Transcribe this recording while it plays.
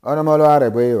Ona malo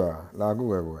arebwewa la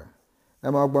guwewe.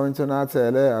 Ema ogba mintona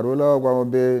tele arula ogba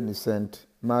mobe ni St.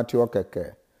 Matthew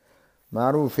keke.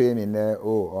 Maru femi ne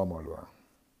o omolwa.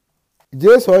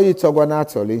 Jesu oyi togwa na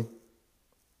atoli.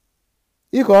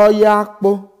 Iko ya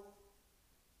kpo.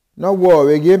 No wo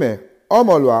wegime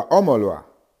omolwa.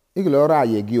 Iglo ra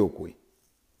yegi okwe.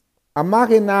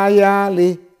 Amaki na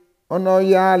yali ono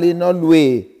yali no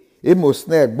lwe imo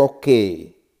sneg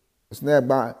boke. Sneg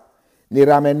ba ni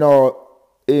rame no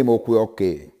imo kwe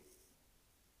oke.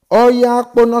 Oya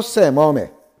kpo no se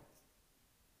mome.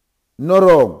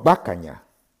 Noro bakanya.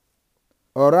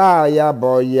 Ora ya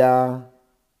boya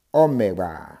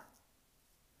omeba.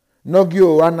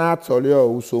 Nogio wana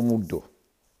atolio usomudo.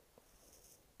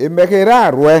 Emekera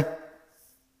arwe.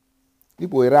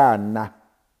 Ipo era na.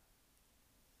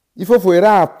 Ifofo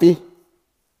era api.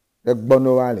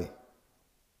 Egbono wale.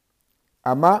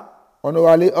 Ama ono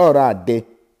wale ora de.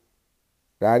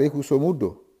 Rari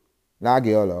kusomudo.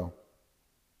 Lage olo.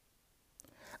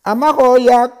 Ama ko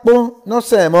ya kpo no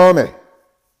se mome.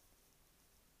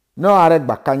 No arek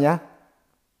bakanya.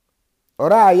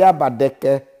 Ora ya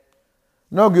badeke.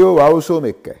 No gyo wa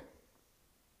usomeke.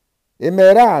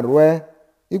 Emera arwe.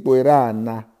 Ipo era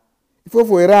na.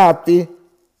 Ifofo era api.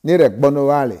 Nire gbono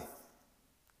wale.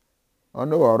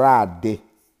 Ono ora de.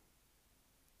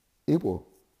 Ipo.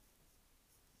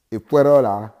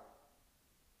 Ipuerola.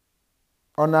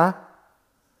 Ona.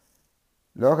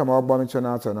 Loka mo ogbo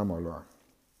michona ato na molo.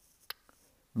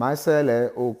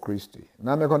 Maisele o Christi.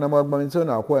 Na me kona mo ogbo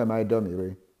michona akwa mai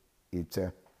domire.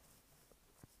 Ite.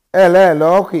 Ele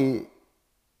loki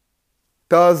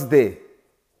Thursday.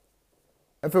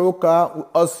 Efe uka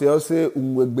ose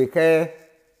unwegbeke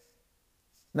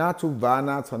na tuba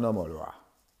na ato na molo.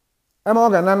 Ema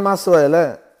oga nan maso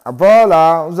ele.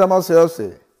 Abola uzama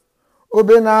ose.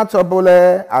 Obe na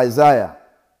atobule Isaiah.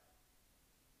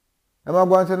 Ema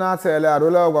gwanche na tele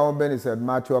arola ogwa mbeni said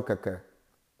Matthew keke.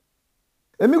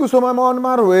 Emi kusoma ma on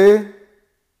marwe.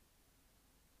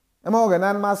 Ema oga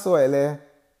nan maso ele.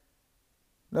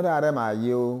 No da are ma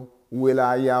yo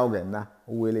uwela ya oga na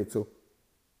uwele to.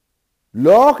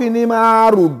 Loki ni ma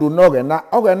rudu no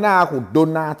oga na akudo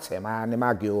na tema ni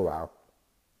ma gyo wa.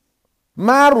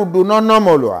 Marudu no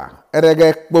nomolwa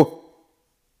erege kpo.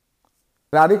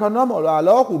 Radiko nomolwa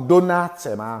lo ku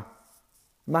donate ma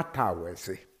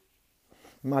matawese.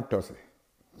 Matose.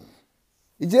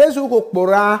 Jesu ko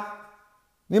kpora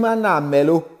ni ma na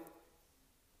melo.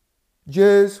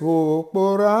 Jesu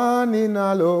kpora ni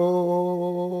na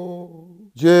lo.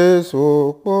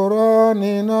 Jesu kpora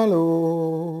ni na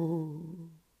lo.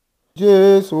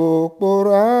 Jesu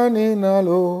kpora ni na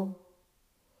lo.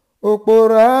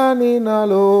 Okporani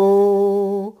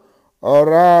nalo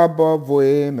ora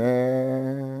bovoeme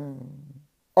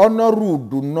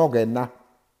onorudu nogena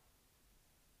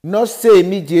no se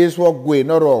mi Jesu ogwe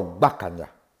noro gbakanya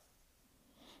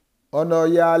ono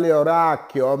yale ora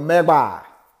ki omegba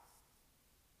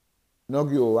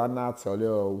nogi o ana tole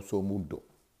usomudo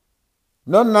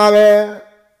no nawe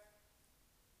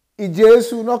I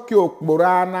Jesu no ki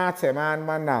okporana teman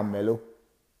mana melo.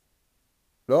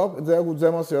 Lord, there would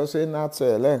demonstrate say not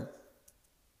say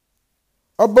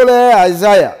Obole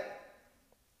Isaiah.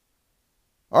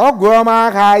 Ogoma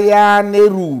kaya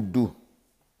nerudu.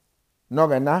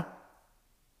 Nogena.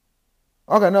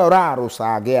 Ogena raru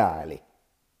sageale.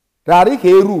 Rari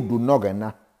ke rudu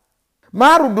nogena.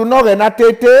 Marudu nogena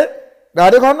tete.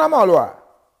 Rari kona malwa.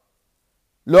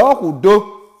 Lo kudo.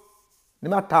 Ni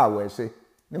matawese.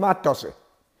 Ni matose.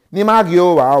 Ni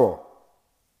magio wao.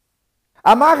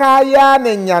 Amaka ya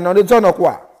nenyano de tono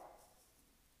kwa.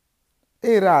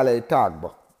 Irale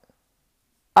tagbo.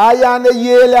 Aya ne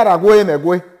yele aragwe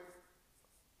megwe.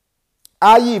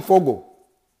 Ayi fogo.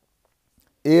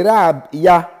 Ira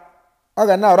ya.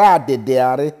 Oga na ora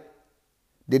dedeare.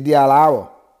 Dedealawo.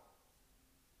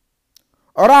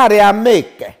 Ora re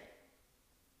ameke.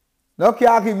 No ki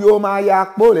aki bi o ma ya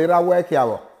po le ra we ki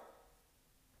awo.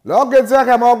 Lo ge ze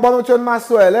ka mo gbo mo chon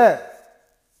maso ele.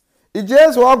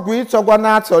 Jesu ogwu itogwa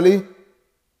na atoli.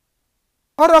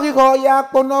 Oro kiko ya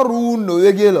kpono ru no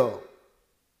egelo.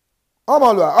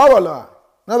 Omolwa.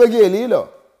 Na begeli lo.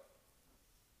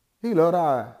 Ilo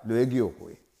ra lo egi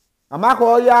okwe.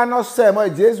 Amako ya no se mo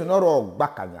Jesu no ro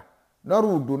gbakanya. No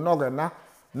ru du no gana,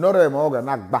 no re mo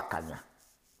gana gbakanya.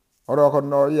 Oro ko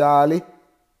no yali.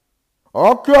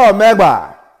 Okyo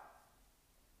megba.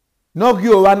 No gi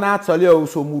o wa na atoli o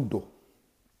so mudo.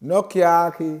 No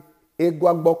kia ki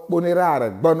egwa gbokpo ni rare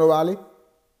gbono wale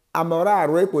amora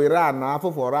ro epo ira na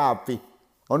afofo ra afi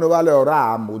ono wale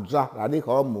ora amuja radi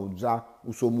ko muja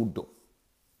usomudo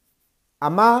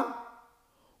ama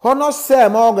hono se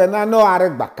mo ge na no are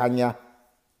gbakanya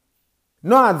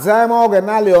no azai moge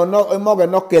na le ono moge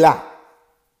no kela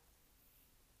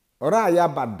ora ya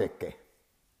badeke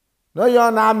no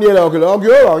yo na miele okelo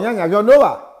ogyo nyanya yo no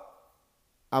wa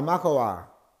amako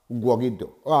wa gwogido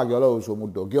o agyo so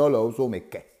mudo gyo lo so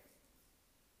meke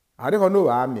ari ko no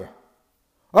wa amie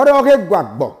ora oke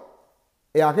gbagbo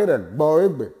e akere gbo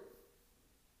egbe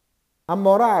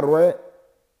amora arwe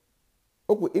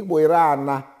oku igbo ira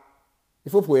na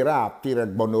ifofu ira apire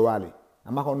gbo no wale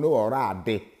amako no ora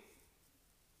ade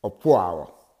opo awo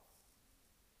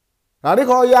ari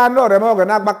ko ya no re mo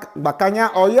na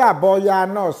gbakanya oya bo ya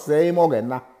no se mo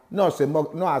na no se mo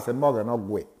no ase mo no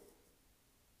gwe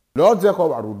lo je ko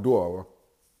warudo owo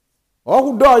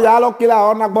o do ya lo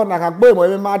kila ona gbo na ka gbe mo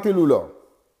mi ma ti lu lo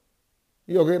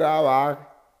yo ke ra wa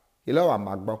ilo wa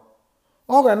ma gbo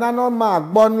o na no ma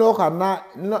gbo no ka na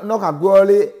no ka gbo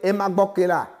le e ma gbo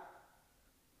kila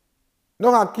no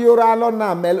ka ki ora lo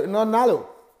na me no na lo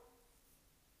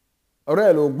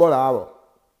ore lo gbo la wo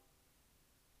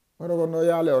oro no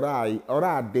ya le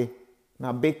ora de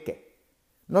na beke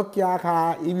no ki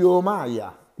aka ibi o ma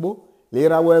ya gbo le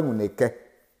ra we nguneke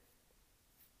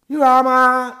you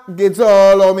ama geto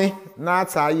lo mi na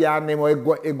ta ya ni mo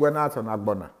egwe na to na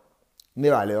gbona ni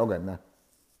wale ogana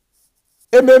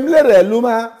ememle re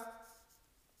luma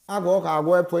agwo ka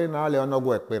agwo epo na le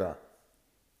onogwo epira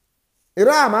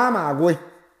ira ma agwe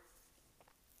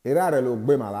ira re lo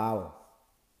gbe malawo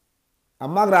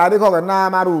amagra adi ko na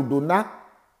maru duna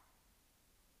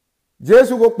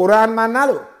Jesu go Quran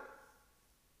manalo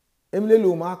emle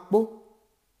luma po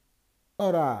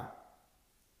ora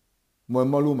mo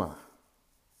moluma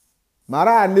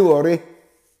mara ni wore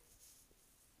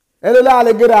ele la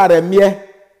le gira re mie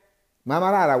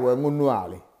mamara ra we ngunu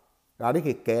ale ra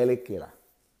ke kele kila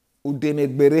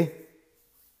udemegbere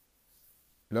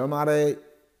lo mare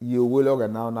yewe lo ga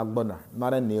na gbona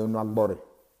mare ni onu agbore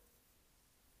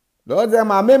lo je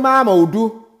ma me ma udu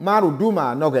maru du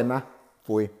ma no ga na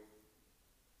foi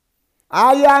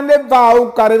aya ne ba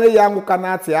u karene yangu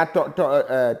kanati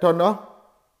to no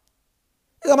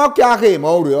e ma kya ke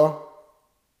mo rio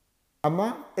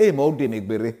ama e mo de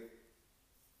megbere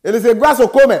ele se gwa so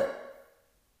come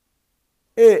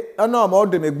e ono mo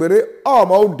de megbere o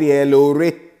mo de elore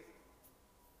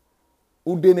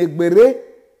u de megbere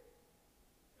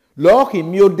lo ki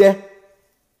mi ode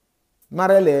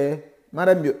mare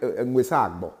ngwesa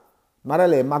agbo mare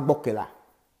le magbokela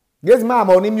yes ma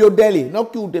mo ni mi odeli no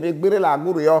ki u de megbere la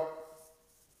guru yo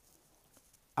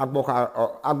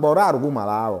agbora arugu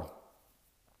malao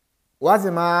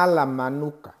wazi ma la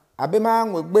manuka abe ma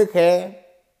ngwe ke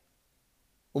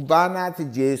ubana ti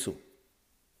Jesu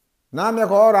na me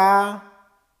ko ra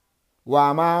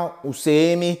wa ma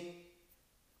usemi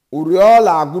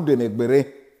uriola agude megbere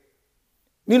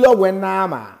ni lo we na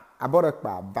ma abore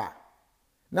pa ba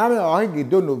na me o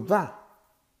gido no va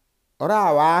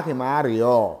ora wa ki ma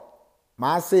rio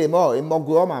ma se mo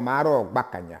imogu ma maro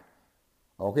gbakanya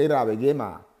o ke ra be ge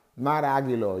ma mara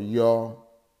agilo yo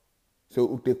so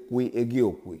utekwe egi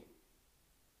okwe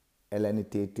eleni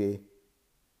tete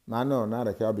mano na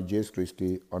reke abi Jesus Christ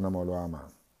onamolo ama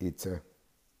ite